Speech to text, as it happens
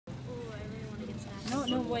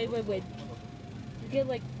No, wait. You get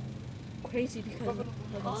like crazy because of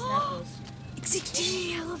Snapples.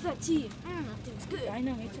 I love that tea. That thing's good. I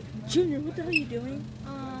know, me too. Junior, what the hell are you doing?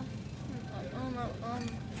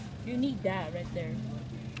 You need that right there.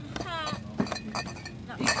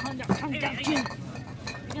 Calm down, Junior.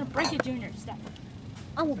 You're gonna break it, Junior. Stop.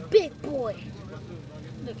 I'm a big boy.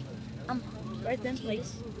 Look, I'm right then,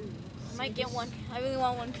 please. I might get one. I really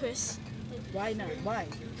want one, Chris. Why not? Why?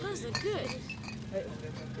 Because they're good. Wait,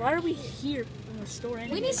 why are we here in the store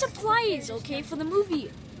anyway? We need supplies, okay, for the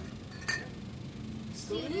movie.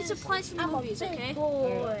 We need supplies for the movies, okay?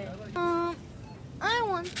 Boy. I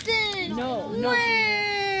want this. No, Junior. No.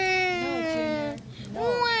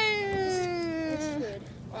 This is good.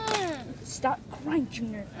 Stop crying,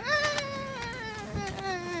 Junior.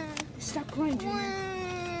 Stop crying,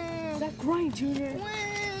 Junior. Stop crying, Junior.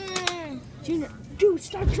 Junior, dude,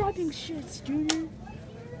 stop dropping shits, Junior.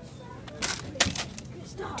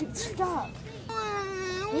 Stop. Dude, stop.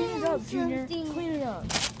 Clean it up, Junior. Clean it up.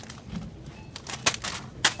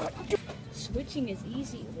 Switching is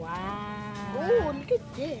easy. Wow. Oh, look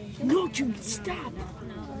at this. No, Junior, stop.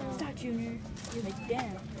 Stop, Junior. You're like,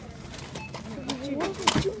 damn.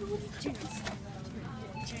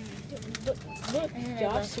 Look,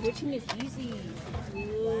 Josh, switching is easy.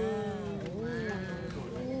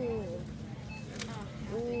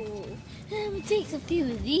 Let me take a few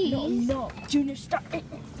of these. No, Junior, stop.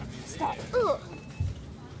 Stop.